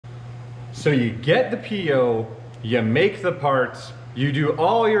So you get the PO, you make the parts, you do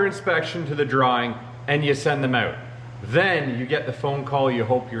all your inspection to the drawing, and you send them out. Then you get the phone call you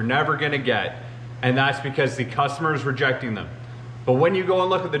hope you're never gonna get, and that's because the customer is rejecting them. But when you go and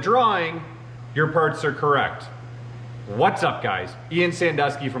look at the drawing, your parts are correct. What's up, guys? Ian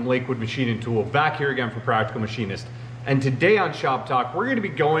Sandusky from Lakewood Machine and Tool, back here again for Practical Machinist. And today on Shop Talk, we're gonna be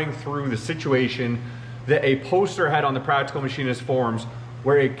going through the situation that a poster had on the Practical Machinist forums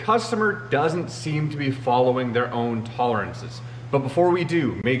where a customer doesn't seem to be following their own tolerances. But before we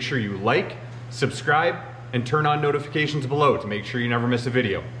do, make sure you like, subscribe, and turn on notifications below to make sure you never miss a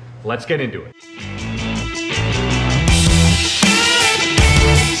video. Let's get into it.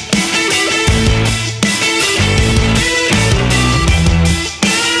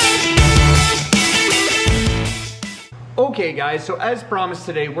 Okay guys, so as promised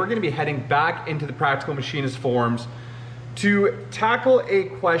today, we're gonna be heading back into the Practical Machinist forums to tackle a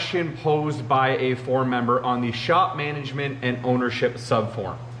question posed by a forum member on the shop management and ownership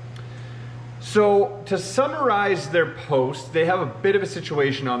subforum. So to summarize their post, they have a bit of a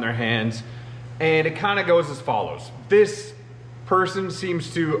situation on their hands, and it kind of goes as follows. This person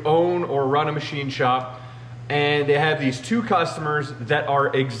seems to own or run a machine shop, and they have these two customers that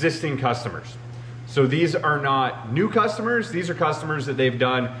are existing customers. So these are not new customers, these are customers that they've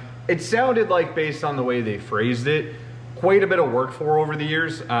done, it sounded like, based on the way they phrased it, quite a bit of work for over the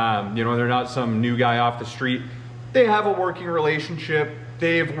years. You know, they're not some new guy off the street. They have a working relationship,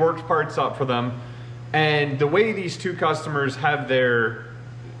 they've worked parts up for them, and the way these two customers have their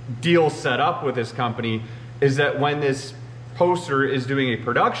deal set up with this company is that when this poster is doing a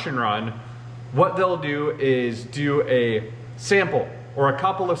production run, what they'll do is do a sample or a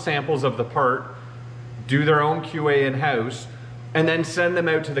couple of samples of the part, do their own QA in-house, and then send them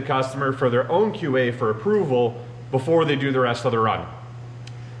out to the customer for their own QA for approval before they do the rest of the run.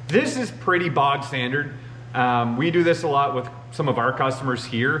 This is pretty bog standard. We do this a lot with some of our customers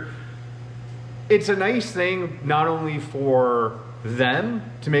here. It's a nice thing not only for them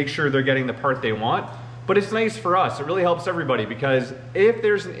to make sure they're getting the part they want, but it's nice for us. It really helps everybody, because if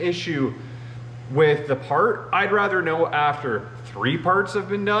there's an issue with the part, I'd rather know after 3 parts have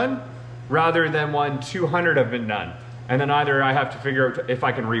been done rather than when 200 have been done. And then either I have to figure out if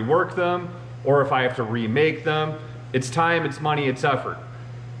I can rework them or if I have to remake them. It's time, it's money, it's effort.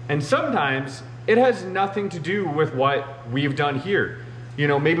 And sometimes it has nothing to do with what we've done here. You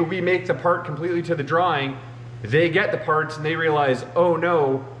know, maybe we make the part completely to the drawing, they get the parts and they realize, oh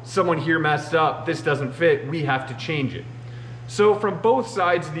no, someone here messed up, this doesn't fit, we have to change it. So from both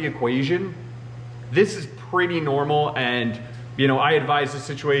sides of the equation, this is pretty normal, and you know, I advise this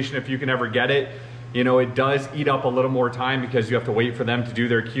situation if you can ever get it. You know, it does eat up a little more time because you have to wait for them to do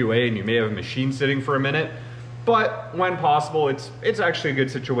their QA and you may have a machine sitting for a minute, but when possible, it's actually a good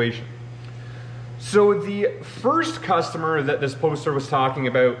situation. So the first customer that this poster was talking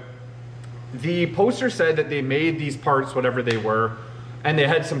about, the poster said that they made these parts, whatever they were, and they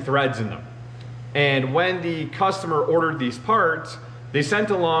had some threads in them. And when the customer ordered these parts, they sent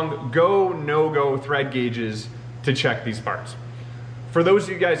along go, no-go thread gauges to check these parts. For those of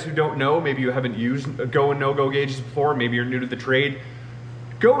you guys who don't know, maybe you haven't used go and no-go gauges before, maybe you're new to the trade.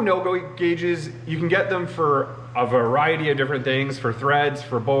 Go, no-go gauges, you can get them for a variety of different things, for threads,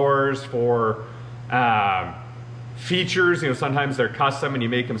 for bores, for features. You know, sometimes they're custom and you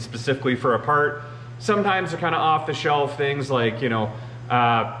make them specifically for a part. Sometimes they're kind of off-the-shelf things like, you know,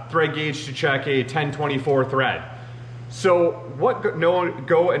 thread gauge to check a 1024 thread. So what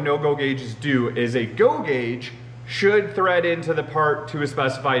go and no-go gauges do is a go gauge should thread into the part to a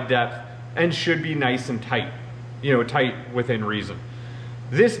specified depth and should be nice and tight, you know, tight within reason.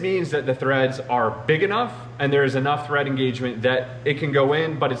 This means that the threads are big enough and there is enough thread engagement that it can go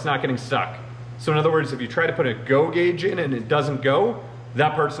in, but it's not getting stuck. So in other words, if you try to put a go gauge in and it doesn't go,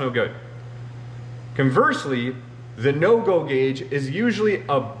 that part's no good. Conversely, the no-go gauge is usually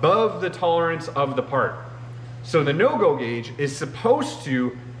above the tolerance of the part. So the no-go gauge is supposed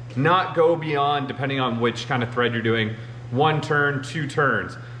to not go beyond, depending on which kind of thread you're doing, 1 turn, 2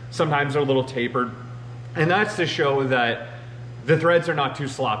 turns. Sometimes they're a little tapered. And that's to show that the threads are not too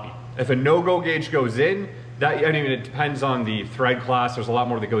sloppy. If a no-go gauge goes in, that, I mean, it depends on the thread class, there's a lot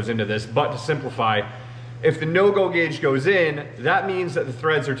more that goes into this, but to simplify, if the no-go gauge goes in, that means that the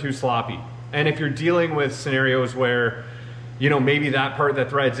threads are too sloppy. And if you're dealing with scenarios where, you know, maybe that part that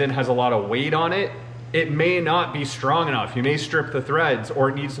threads in has a lot of weight on it, it may not be strong enough. You may strip the threads, or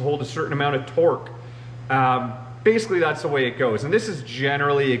it needs to hold a certain amount of torque. Basically, that's the way it goes. And this is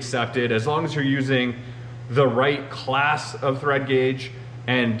generally accepted as long as you're using the right class of thread gauge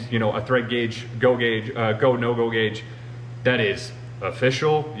and, you know, a thread gauge, go no-go gauge that is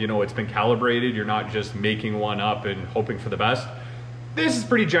official, you know, it's been calibrated, you're not just making one up and hoping for the best. This is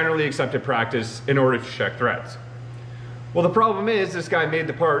pretty generally accepted practice in order to check threads. Well, the problem is this guy made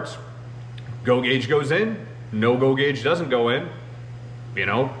the parts, go gauge goes in, no go gauge doesn't go in, you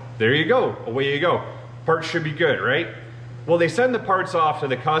know, there you go, away you go. Parts should be good, right? Well, they send the parts off to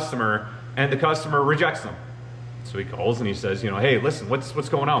the customer and the customer rejects them. So he calls and he says, you know, hey, listen, what's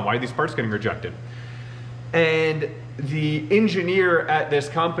going on? Why are these parts getting rejected? And the engineer at this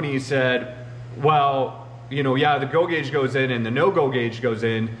company said, well, you know, yeah, the go gauge goes in and the no go gauge goes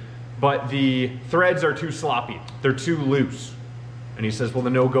in, but the threads are too sloppy. They're too loose. And he says, well, the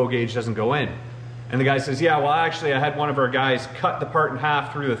no go gauge doesn't go in. And the guy says, yeah, well, actually, I had one of our guys cut the part in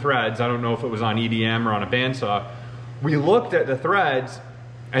half through the threads. I don't know if it was on EDM or on a bandsaw. We looked at the threads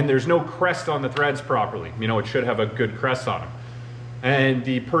and there's no crest on the threads properly. You know, it should have a good crest on them. And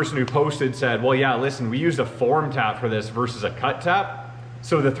the person who posted said, well, yeah, listen, we used a form tap for this versus a cut tap.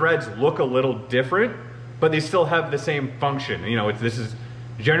 So the threads look a little different, but they still have the same function. You know, this is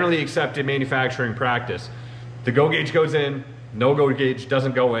generally accepted manufacturing practice. The go gauge goes in, no go gauge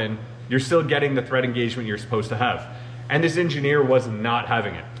doesn't go in. You're still getting the thread engagement you're supposed to have. And this engineer was not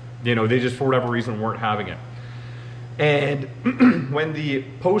having it. You know, they just, for whatever reason, weren't having it. And when the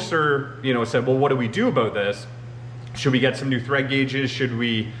poster, you know, said, well, what do we do about this? Should we get some new thread gauges? Should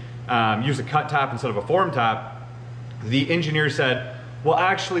we use a cut tap instead of a form tap? The engineer said, well,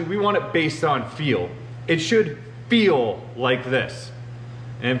 actually, we want it based on feel. It should feel like this.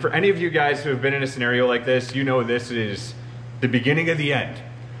 And for any of you guys who have been in a scenario like this, you know this is the beginning of the end.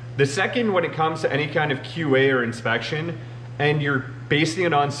 The second, when it comes to any kind of QA or inspection, and you're basing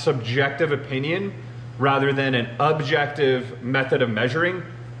it on subjective opinion rather than an objective method of measuring,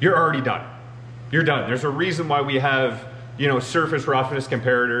 you're already done. You're done. There's a reason why we have, you know, surface roughness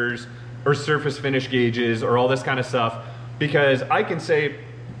comparators or surface finish gauges or all this kind of stuff, because I can say,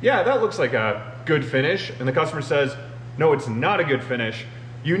 yeah, that looks like a good finish, and the customer says, no, it's not a good finish.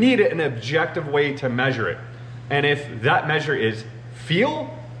 You need an objective way to measure it. And if that measure is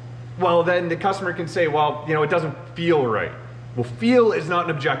feel, well, then the customer can say, well, you know, it doesn't feel right. Well, feel is not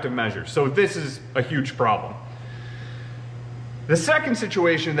an objective measure. So this is a huge problem. The second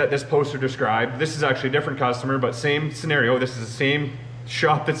situation that this poster described, this is actually a different customer, but same scenario. This is the same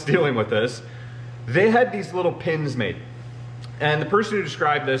shop that's dealing with this. They had these little pins made. And the person who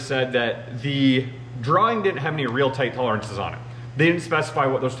described this said that the drawing didn't have any real tight tolerances on it. They didn't specify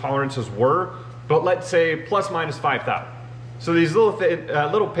what those tolerances were, but let's say plus minus 5 thou. So these little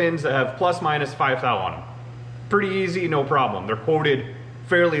pins that have plus minus 5 thou on them. Pretty easy, no problem. They're quoted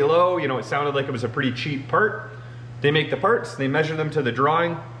fairly low. You know, it sounded like it was a pretty cheap part. They make the parts, they measure them to the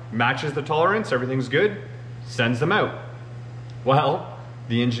drawing, matches the tolerance, everything's good, sends them out. Well,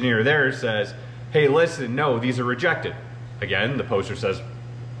 the engineer there says, hey, listen, no, these are rejected. Again, the poster says,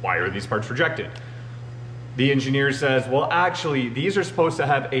 why are these parts rejected? The engineer says, well, actually, these are supposed to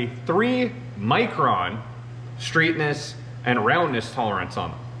have a 3 micron straightness and roundness tolerance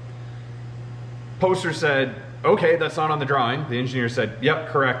on them. Poster said, okay, that's not on the drawing. The engineer said, yep,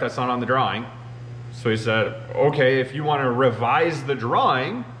 correct, that's not on the drawing. So he said, okay, if you want to revise the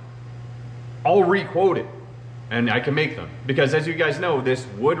drawing, I'll requote it and I can make them. Because as you guys know, this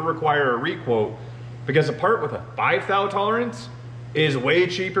would require a requote because a part with a 5 thou tolerance is way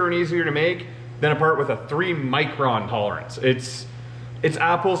cheaper and easier to make than a part with a 3 micron tolerance. It's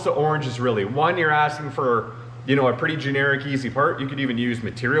apples to oranges, really. One, you're asking for, you know, a pretty generic, easy part. You could even use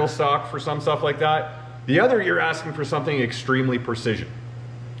material stock for some stuff like that. The other, you're asking for something extremely precision.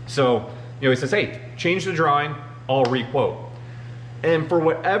 So, you know, he says, hey, change the drawing, I'll requote. And for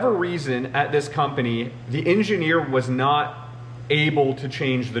whatever reason at this company, the engineer was not able to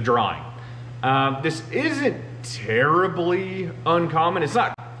change the drawing. This isn't terribly uncommon. It's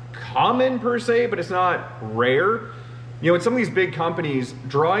not common per se, but it's not rare. You know, in some of these big companies,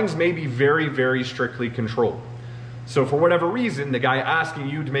 drawings may be very, very strictly controlled. So for whatever reason, the guy asking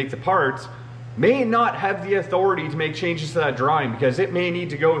you to make the parts may not have the authority to make changes to that drawing because it may need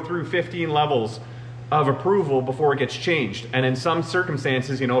to go through 15 levels of approval before it gets changed. And in some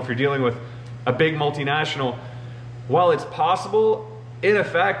circumstances, you know, if you're dealing with a big multinational, while it's possible, in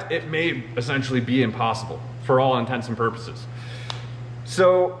effect, it may essentially be impossible for all intents and purposes.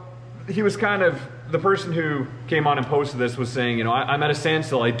 So he was kind of, the person who came on and posted this was saying, you know, I'm at a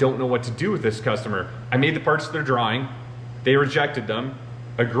standstill. I don't know what to do with this customer. I made the parts to their drawing. They rejected them,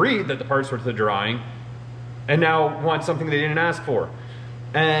 agreed that the parts were to the drawing, and now want something they didn't ask for.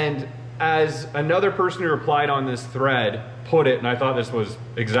 And as another person who replied on this thread put it, and I thought this was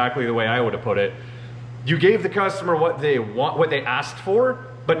exactly the way I would have put it, you gave the customer what they want, what they asked for,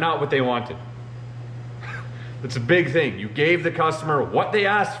 but not what they wanted. It's a big thing. You gave the customer what they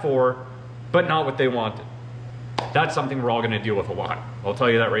asked for, but not what they wanted. That's something we're all going to deal with a lot. I'll tell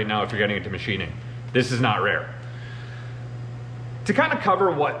you that right now if you're getting into machining. This is not rare. To kind of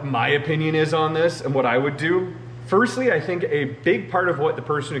cover what my opinion is on this and what I would do, firstly, I think a big part of what the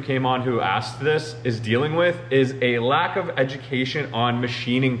person who came on who asked this is dealing with is a lack of education on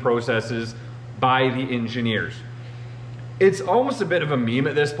machining processes by the engineers. It's almost a bit of a meme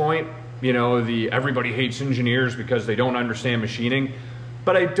at this point, you know, everybody hates engineers because they don't understand machining,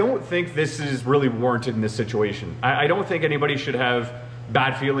 but I don't think this is really warranted in this situation. I don't think anybody should have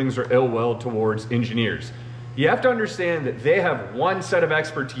bad feelings or ill will towards engineers. You have to understand that they have one set of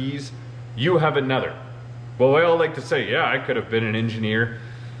expertise, you have another. Well, I all like to say, yeah, I could have been an engineer.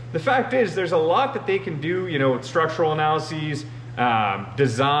 The fact is, there's a lot that they can do, you know, structural analyses,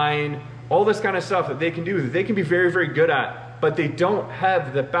 design, all this kind of stuff that they can do that they can be very, very good at, but they don't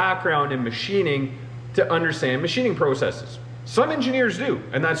have the background in machining to understand machining processes. Some engineers do,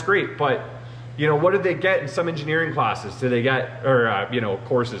 and that's great, but you know, what do they get in some engineering classes? Do they get, or you know,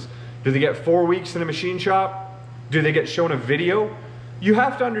 courses? Do they get 4 weeks in a machine shop? Do they get shown a video? You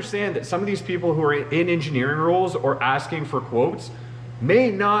have to understand that some of these people who are in engineering roles or asking for quotes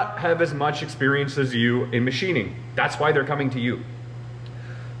may not have as much experience as you in machining. That's why they're coming to you.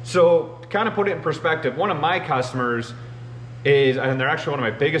 So to kind of put it in perspective, one of my customers is, and they're actually one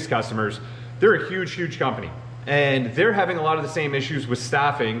of my biggest customers, they're a huge, huge company. And they're having a lot of the same issues with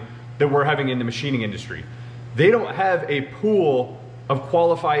staffing that we're having in the machining industry. They don't have a pool of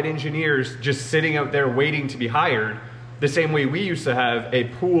qualified engineers just sitting out there waiting to be hired the same way we used to have a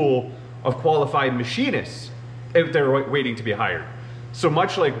pool of qualified machinists out there waiting to be hired. So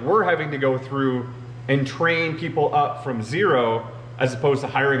much like we're having to go through and train people up from zero as opposed to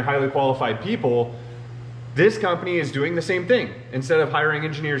hiring highly qualified people, this company is doing the same thing. Instead of hiring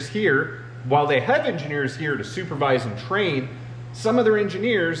engineers here, while they have engineers here to supervise and train, some of their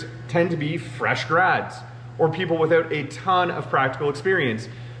engineers tend to be fresh grads or people without a ton of practical experience,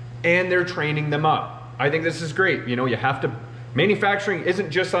 and they're training them up. I think this is great. You know, you have to, manufacturing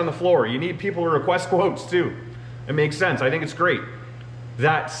isn't just on the floor. You need people to request quotes too. It makes sense. I think it's great.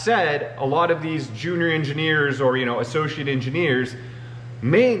 That said, a lot of these junior engineers or, you know, associate engineers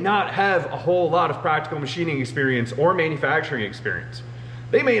may not have a whole lot of practical machining experience or manufacturing experience.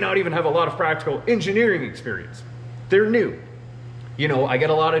 They may not even have a lot of practical engineering experience. They're new. You know, I get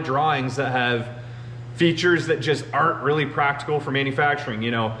a lot of drawings that have features that just aren't really practical for manufacturing,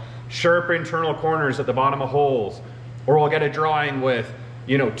 you know, sharp internal corners at the bottom of holes, or I'll get a drawing with,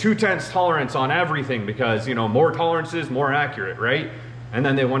 you know, 2/10 tolerance on everything because, you know, more tolerances, more accurate, right? And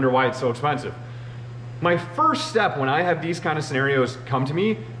then they wonder why it's so expensive. My first step when I have these kind of scenarios come to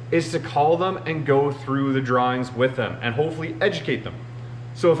me is to call them and go through the drawings with them and hopefully educate them.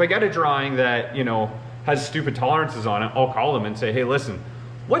 So if I get a drawing that, you know, has stupid tolerances on it, I'll call them and say, hey, listen,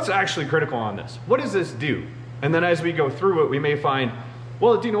 what's actually critical on this? What does this do? And then as we go through it, we may find,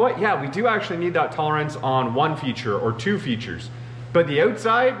 well, do you know what? Yeah, we do actually need that tolerance on one feature or two features. But the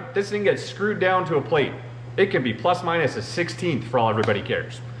outside, this thing gets screwed down to a plate. It can be plus minus a 16th for all everybody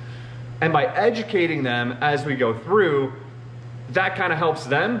cares. And by educating them as we go through, that kind of helps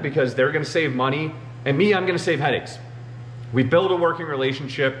them because they're going to save money, and me, I'm going to save headaches. We build a working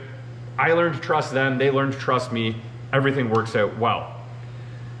relationship. I learn to trust them, they learn to trust me. Everything works out well.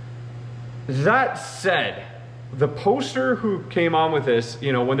 That said, the poster who came on with this,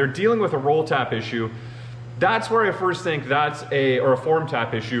 you know, when they're dealing with a roll tap issue, that's where I first think that's or a form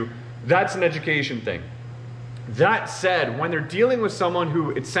tap issue, that's an education thing. That said, when they're dealing with someone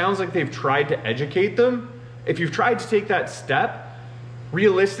who it sounds like they've tried to educate them, if you've tried to take that step,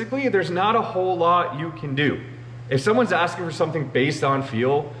 realistically, there's not a whole lot you can do. If someone's asking for something based on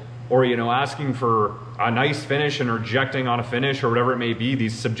feel, or, you know, asking for a nice finish and rejecting on a finish or whatever it may be,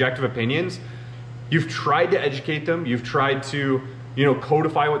 these subjective opinions, you've tried to educate them, you've tried to, you know,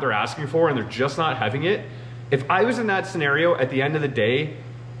 codify what they're asking for, and they're just not having it. If I was in that scenario, at the end of the day,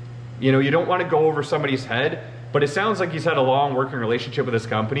 you know, you don't want to go over somebody's head, but it sounds like he's had a long working relationship with this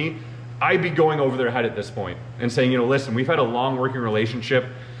company. I'd be going over their head at this point and saying, you know, listen, we've had a long working relationship.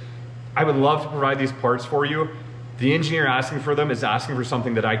 I would love to provide these parts for you. The engineer asking for them is asking for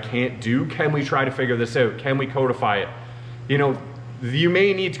something that I can't do. Can we try to figure this out? Can we codify it? You know, you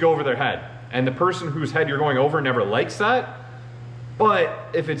may need to go over their head, and the person whose head you're going over never likes that.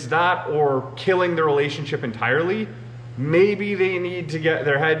 But if it's that or killing the relationship entirely, maybe they need to get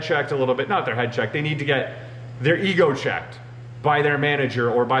their head checked a little bit. Not their head checked, they need to get their ego checked by their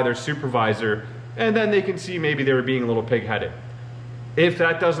manager or by their supervisor, and then they can see maybe they were being a little pig-headed. If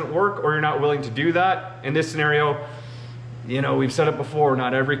that doesn't work or you're not willing to do that, in this scenario, you know, we've said it before,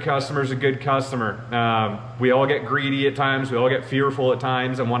 not every customer is a good customer. We all get greedy at times, we all get fearful at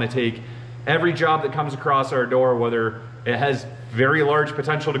times and want to take every job that comes across our door, whether it has very large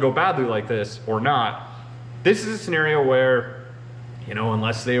potential to go badly like this or not. This is a scenario where, you know,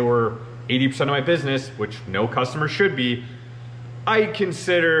 unless they were 80% of my business, which no customer should be, I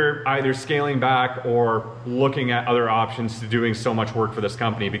consider either scaling back or looking at other options to doing so much work for this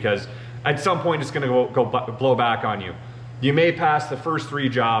company, because at some point it's going to blow back on you. You may pass the first 3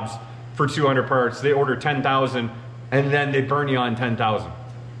 jobs for 200 parts, they order 10,000 and then they burn you on 10,000.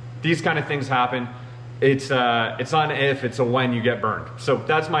 These kind of things happen. It's not an if, it's a when you get burned. So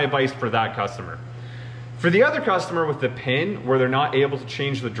that's my advice for that customer. For the other customer with the pin where they're not able to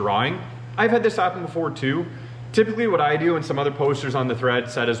change the drawing, I've had this happen before too. Typically what I do, and some other posters on the thread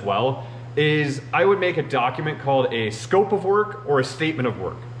said as well, is I would make a document called a scope of work or a statement of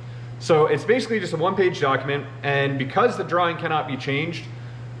work. So it's basically just a 1-page document, and because the drawing cannot be changed,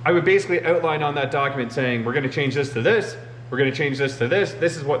 I would basically outline on that document saying, we're gonna change this to this, we're gonna change this to this,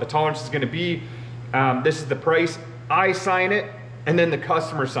 this is what the tolerance is gonna be, this is the price, I sign it, and then the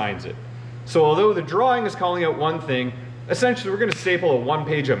customer signs it. So although the drawing is calling out one thing, essentially we're gonna staple a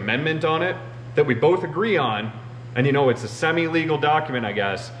 1-page amendment on it that we both agree on, and you know, it's a semi-legal document, I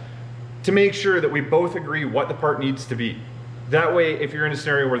guess, to make sure that we both agree what the part needs to be. That way, if you're in a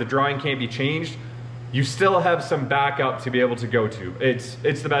scenario where the drawing can't be changed, you still have some backup to be able to go to. It's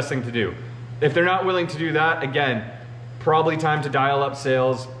the best thing to do. If they're not willing to do that, again, probably time to dial up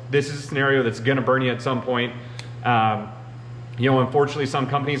sales. This is a scenario that's gonna burn you at some point. You know, unfortunately, some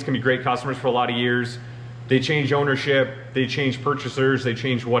companies can be great customers for a lot of years. They change ownership, they change purchasers, they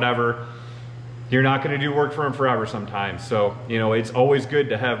change whatever. You're not gonna do work for them forever sometimes. So, you know, it's always good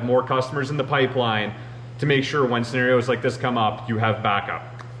to have more customers in the pipeline to make sure when scenarios like this come up, you have backup.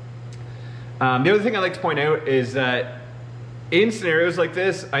 The other thing I like to point out is that in scenarios like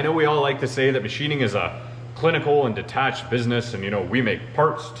this, I know we all like to say that machining is a clinical and detached business and, you know, we make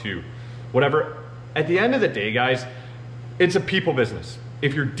parts to whatever. At the end of the day, guys, it's a people business.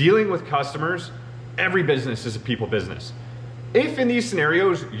 If you're dealing with customers, every business is a people business. If in these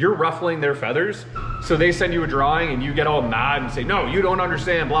scenarios, you're ruffling their feathers, so they send you a drawing and you get all mad and say, no, you don't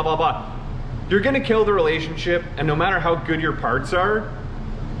understand, blah, blah, blah. You're gonna kill the relationship, and no matter how good your parts are,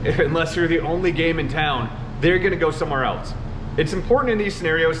 unless you're the only game in town, they're gonna go somewhere else. It's important in these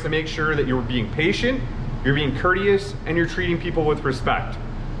scenarios to make sure that you're being patient, you're being courteous, and you're treating people with respect.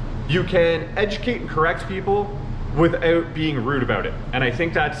 You can educate and correct people without being rude about it. And I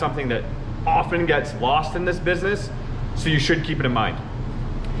think that's something that often gets lost in this business, so you should keep it in mind.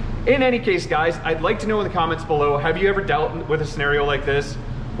 In any case, guys, I'd like to know in the comments below, have you ever dealt with a scenario like this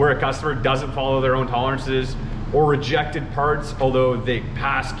where a customer doesn't follow their own tolerances or rejected parts although they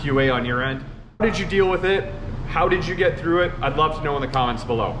pass QA on your end? How did you deal with it? How did you get through it? I'd love to know in the comments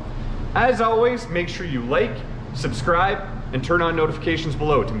below. As always, make sure you like, subscribe, and turn on notifications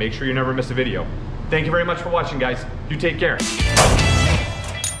below to make sure you never miss a video. Thank you very much for watching, guys. You take care.